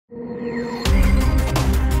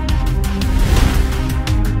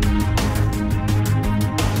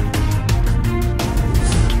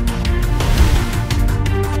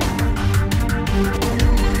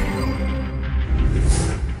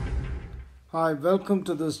Hi, welcome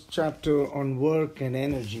to this chapter on work and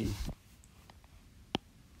energy.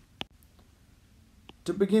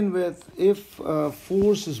 To begin with, if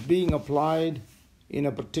force is being applied in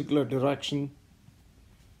a particular direction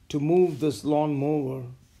to move this lawnmower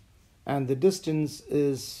and the distance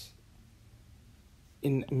is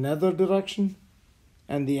in another direction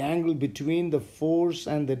and the angle between the force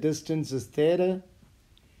and the distance is theta,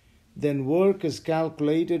 then work is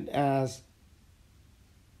calculated as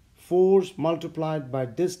force multiplied by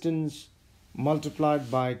distance multiplied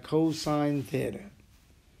by cosine theta.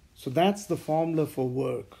 So that's the formula for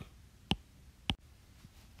work.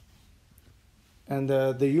 And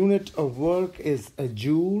the unit of work is a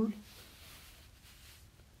joule,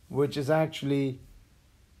 which is actually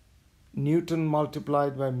Newton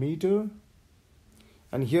multiplied by meter.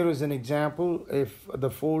 And here is an example. If the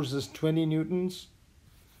force is 20 newtons,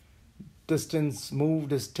 distance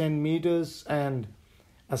moved is 10 meters, and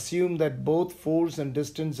assume that both force and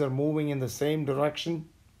distance are moving in the same direction,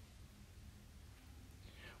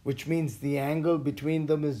 which means the angle between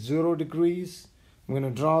them is 0 degrees. I'm going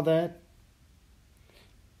to draw that.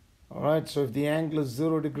 Alright, so if the angle is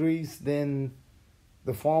 0 degrees, then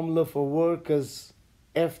the formula for work is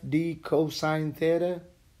FD cosine theta.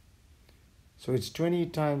 So it's 20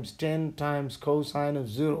 times 10 times cosine of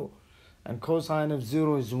 0. And cosine of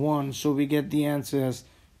 0 is 1, so we get the answer as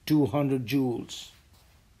 200 joules.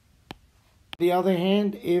 On the other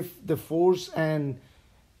hand, if the force and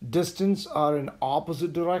distance are in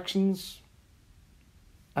opposite directions,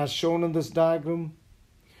 as shown in this diagram,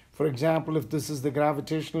 for example, if this is the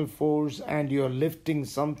gravitational force and you're lifting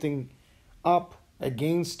something up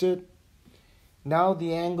against it, now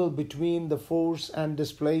the angle between the force and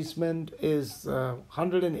displacement is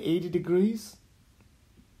 180 degrees.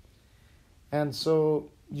 And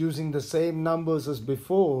so, using the same numbers as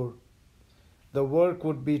before, the work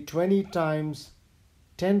would be 20 times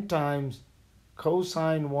 10 times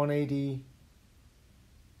cosine 180,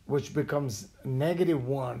 which becomes negative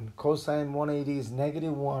 1. Cosine 180 is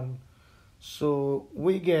negative 1. So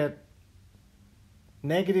we get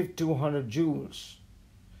negative 200 joules.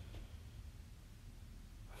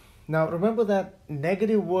 Now remember that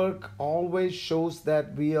negative work always shows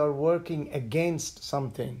that we are working against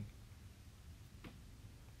something.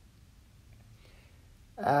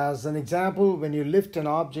 As an example, when you lift an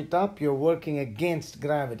object up, you're working against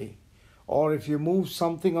gravity. Or if you move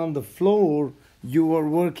something on the floor, you are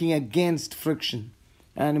working against friction.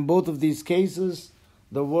 And in both of these cases,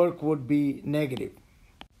 the work would be negative.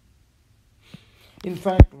 In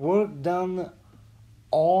fact, work done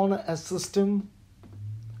on a system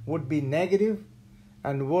would be negative,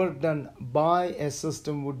 and work done by a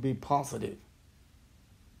system would be positive.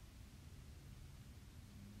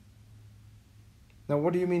 Now,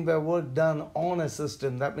 what do you mean by work done on a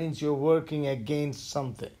system? That means you're working against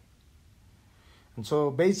something. And so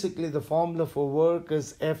basically the formula for work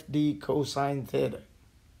is FD cosine theta.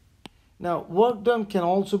 Now, work done can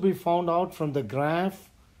also be found out from the graph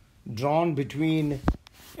drawn between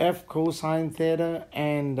F cosine theta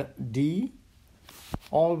and D.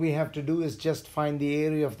 All we have to do is just find the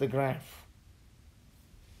area of the graph.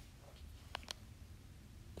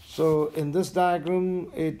 So in this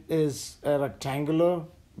diagram, it is a rectangular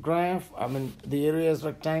graph. The area is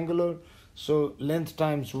rectangular. So length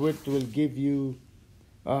times width will give you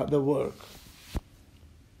the work.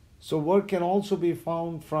 So work can also be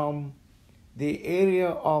found from the area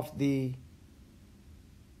of the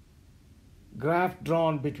graph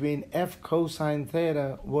drawn between F cosine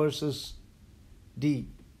theta versus D.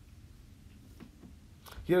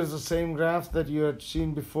 Here's the same graph that you had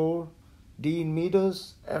seen before. D in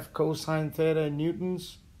meters, F cosine theta in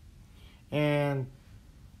newtons, and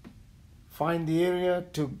find the area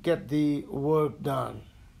to get the work done.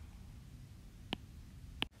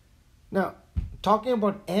 Now, talking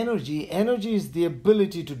about energy is the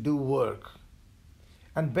ability to do work.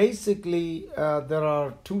 And basically, there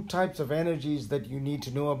are two types of energies that you need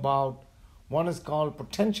to know about. One is called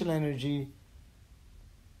potential energy,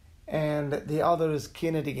 and the other is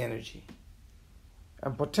kinetic energy.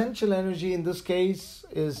 And potential energy in this case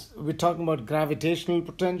is, we're talking about gravitational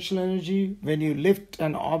potential energy. When you lift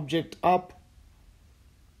an object up,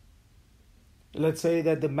 let's say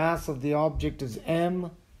that the mass of the object is m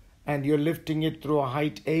and you're lifting it through a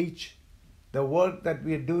height h, the work that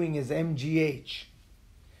we're doing is mgh.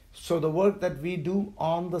 So the work that we do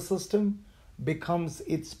on the system becomes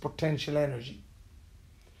its potential energy.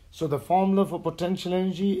 So the formula for potential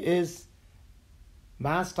energy is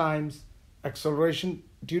mass times acceleration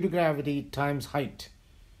due to gravity times height,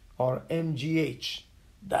 or mgh.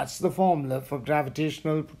 That's the formula for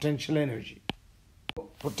gravitational potential energy.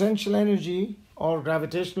 Potential energy or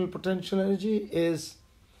gravitational potential energy is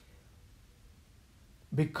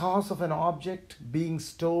because of an object being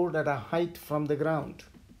stored at a height from the ground.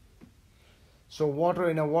 So water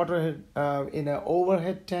in in an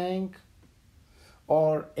overhead tank,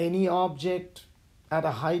 or any object at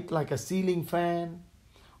a height like a ceiling fan,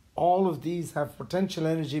 all of these have potential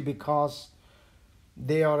energy because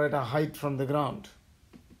they are at a height from the ground.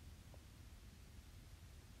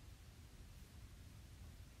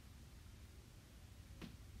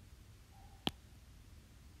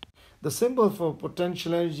 The symbol for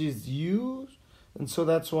potential energy is U, and so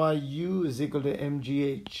that's why U is equal to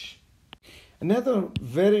mgh. Another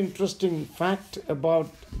very interesting fact about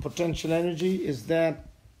potential energy is that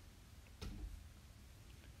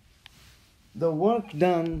the work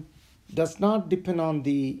done does not depend on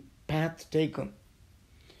the path taken.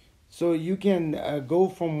 So you can go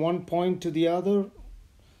from one point to the other,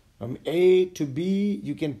 from A to B.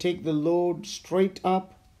 You can take the load straight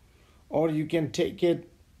up, or you can take it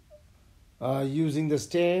using the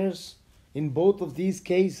stairs. In both of these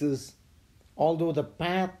cases, although the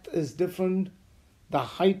path is different, the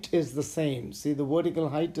height is the same. See, the vertical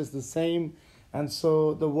height is the same, and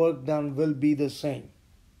so the work done will be the same.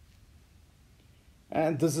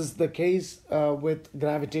 And this is the case with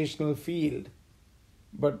gravitational field.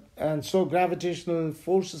 And so gravitational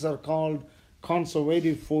forces are called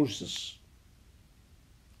conservative forces.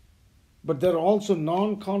 But there are also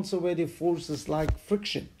non-conservative forces like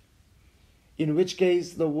friction, in which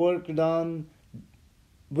case the work done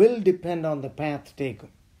will depend on the path taken.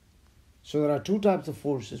 So there are two types of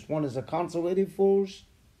forces. One is a conservative force,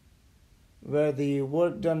 where the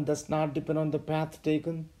work done does not depend on the path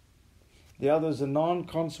taken. The other is a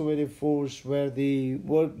non-conservative force, where the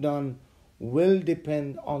work done will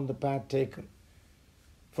depend on the path taken.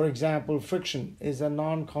 For example, friction is a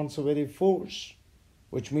non-conservative force,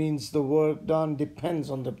 which means the work done depends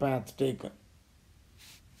on the path taken.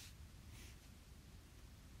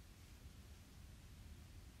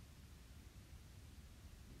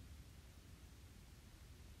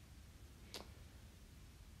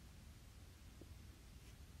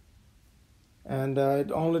 And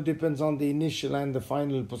it only depends on the initial and the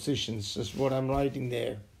final positions, is what I'm writing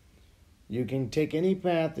there. You can take any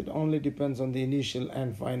path, it only depends on the initial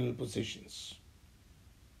and final positions.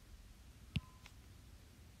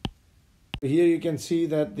 Here you can see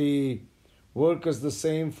that the work is the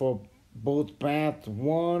same for both path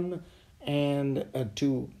 1 and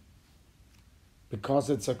 2, because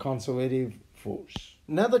it's a conservative force.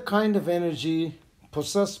 Another kind of energy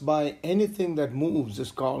possessed by anything that moves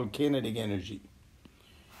is called kinetic energy.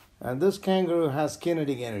 And this kangaroo has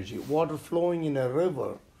kinetic energy. Water flowing in a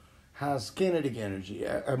river has kinetic energy.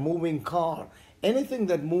 A moving car, anything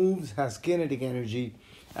that moves has kinetic energy.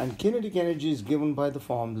 And kinetic energy is given by the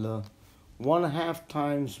formula 1/2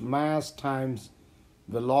 times mass times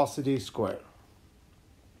velocity square.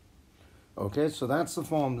 Okay, so that's the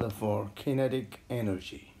formula for kinetic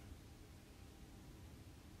energy.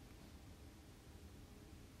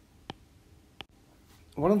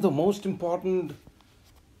 One of the most important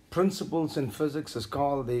principles in physics is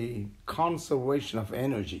called the conservation of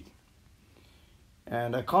energy.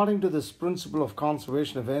 And according to this principle of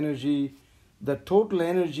conservation of energy, the total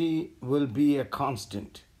energy will be a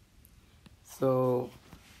constant. So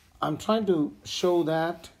I'm trying to show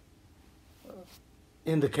that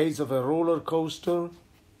in the case of a roller coaster,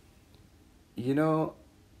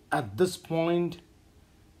 at this point,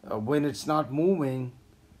 when it's not moving,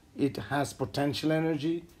 it has potential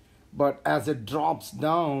energy, but as it drops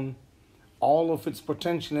down, all of its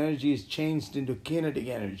potential energy is changed into kinetic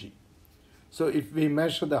energy. So if we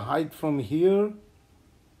measure the height from here,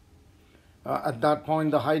 at that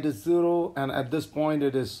point the height is 0, and at this point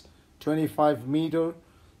it is 25 meters.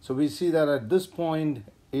 So we see that at this point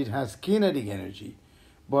it has kinetic energy,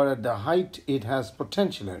 but at the height it has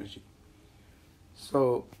potential energy.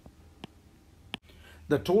 So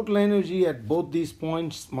the total energy at both these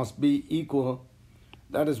points must be equal.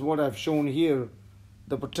 That is what I've shown here.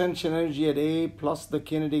 The potential energy at A plus the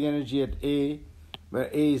kinetic energy at A, where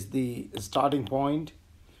A is the starting point,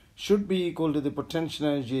 should be equal to the potential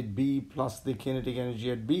energy at B plus the kinetic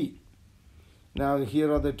energy at B. Now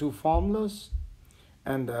here are the two formulas,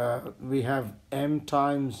 and we have M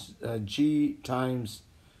times G times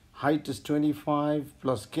height is 25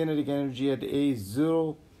 plus kinetic energy at A is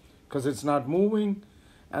 0 because it's not moving.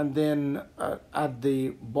 And then at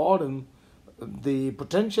the bottom, the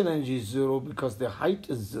potential energy is 0 because the height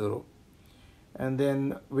is 0. And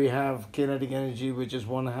then we have kinetic energy, which is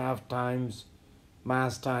 1/2 times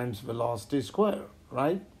mass times velocity square,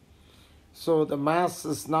 right? So the mass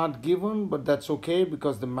is not given, but that's okay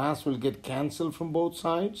because the mass will get cancelled from both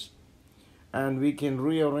sides. And we can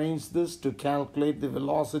rearrange this to calculate the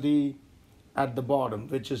velocity at the bottom,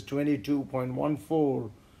 which is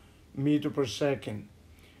 22.14 meter per second.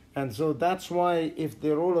 And so that's why if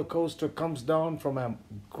the roller coaster comes down from a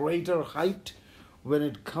greater height, when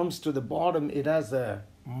it comes to the bottom, it has a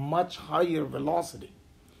much higher velocity.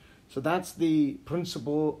 So that's the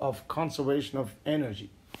principle of conservation of energy.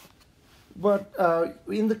 But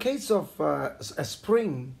in the case of a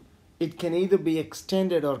spring, it can either be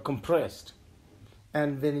extended or compressed.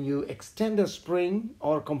 And when you extend a spring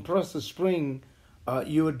or compress a spring,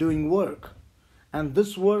 you are doing work. And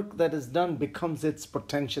this work that is done becomes its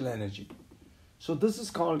potential energy. So this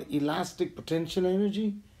is called elastic potential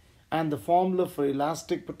energy. And the formula for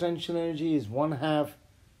elastic potential energy is 1/2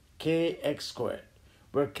 kx squared,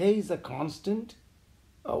 where k is a constant,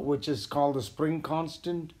 which is called the spring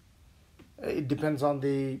constant. It depends on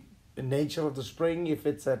the nature of the spring. If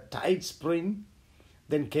it's a tight spring,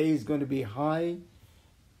 then k is going to be high.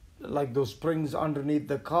 Like those springs underneath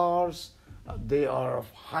the cars, they are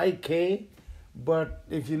of high k. But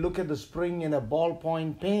if you look at the spring in a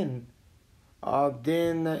ballpoint pen,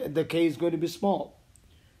 then the k is going to be small.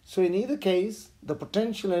 So in either case, the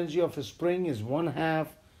potential energy of a spring is 1/2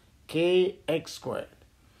 kx squared.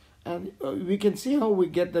 And we can see how we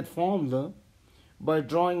get that formula by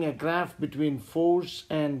drawing a graph between force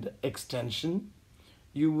and extension.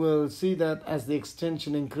 You will see that as the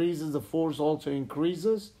extension increases, the force also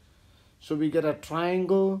increases. So we get a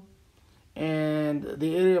triangle, and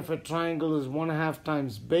the area of a triangle is 1/2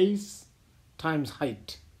 times base times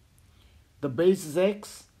height. The base is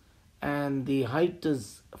x and the height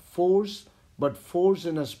is force, but force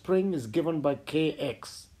in a spring is given by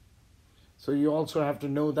kx. So you also have to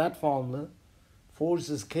know that formula. Force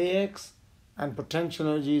is kx and potential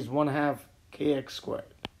energy is 1/2 kx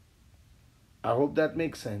squared. I hope that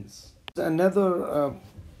makes sense. Another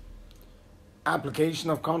application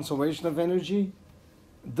of conservation of energy.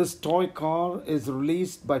 This toy car is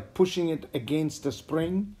released by pushing it against a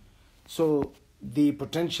spring. So the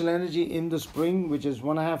potential energy in the spring, which is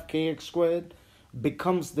 1/2 kx squared,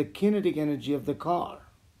 becomes the kinetic energy of the car,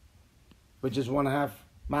 which is 1/2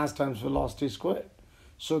 mass times velocity squared.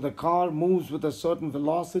 So the car moves with a certain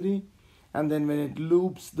velocity, and then when it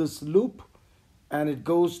loops this loop and it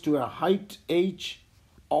goes to a height h,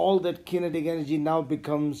 all that kinetic energy now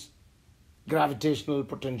becomes gravitational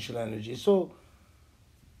potential energy. So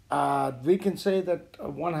we can say that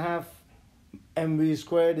 1/2 mv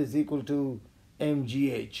squared is equal to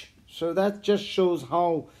mgh. So that just shows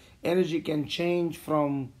how energy can change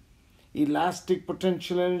from elastic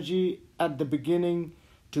potential energy at the beginning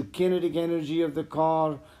to kinetic energy of the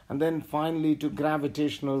car, and then finally to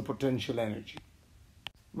gravitational potential energy.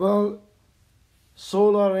 Well,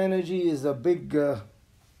 solar energy is a big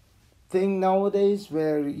thing nowadays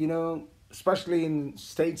where, especially in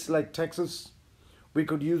states like Texas, we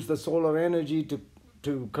could use the solar energy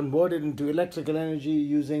to convert it into electrical energy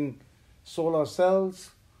using solar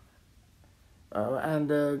cells.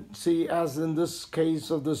 See, as in this case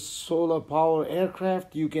of the solar power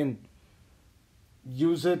aircraft, you can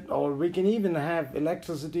use it, or we can even have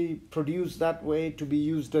electricity produced that way to be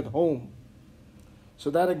used at home.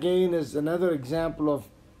 So that again is another example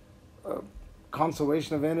of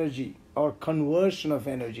conservation of energy, or conversion of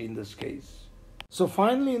energy in this case. So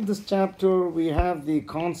finally in this chapter we have the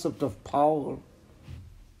concept of power.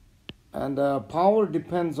 And power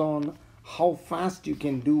depends on how fast you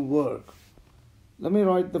can do work. Let me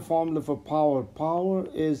write the formula for power. Power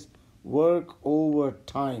is work over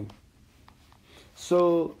time.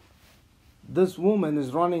 So this woman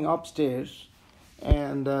is running upstairs,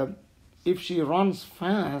 and if she runs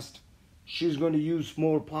fast, she's going to use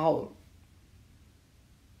more power.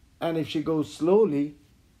 And if she goes slowly,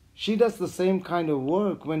 she does the same kind of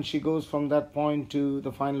work when she goes from that point to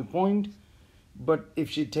the final point. But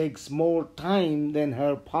if she takes more time, then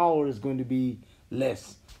her power is going to be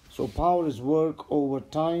less. So power is work over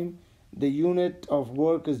time. The unit of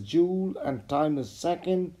work is joule and time is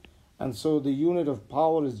second. And so the unit of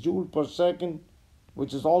power is joule per second,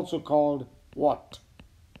 which is also called watt.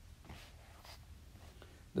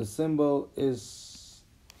 The symbol is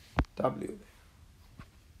W.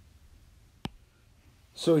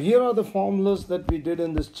 So here are the formulas that we did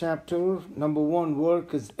in this chapter. Number 1,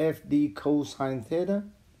 work is Fd cosine theta.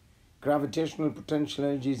 Gravitational potential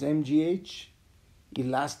energy is mgh.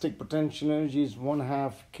 Elastic potential energy is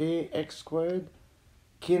 1/2 kx squared.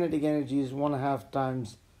 Kinetic energy is 1/2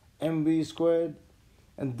 times mv squared.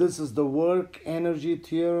 And this is the work energy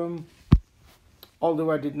theorem.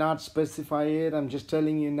 Although I did not specify it, I'm just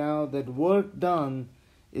telling you now that work done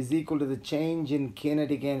is equal to the change in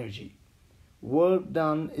kinetic energy. Work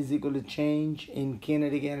done is equal to change in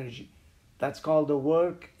kinetic energy. That's called the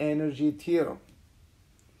work energy theorem.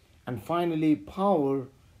 And finally, power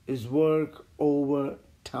is work over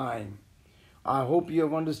time. I hope you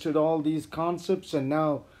have understood all these concepts and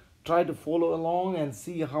now try to follow along and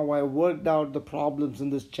see how I worked out the problems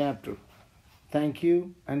in this chapter. Thank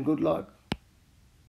you and good luck.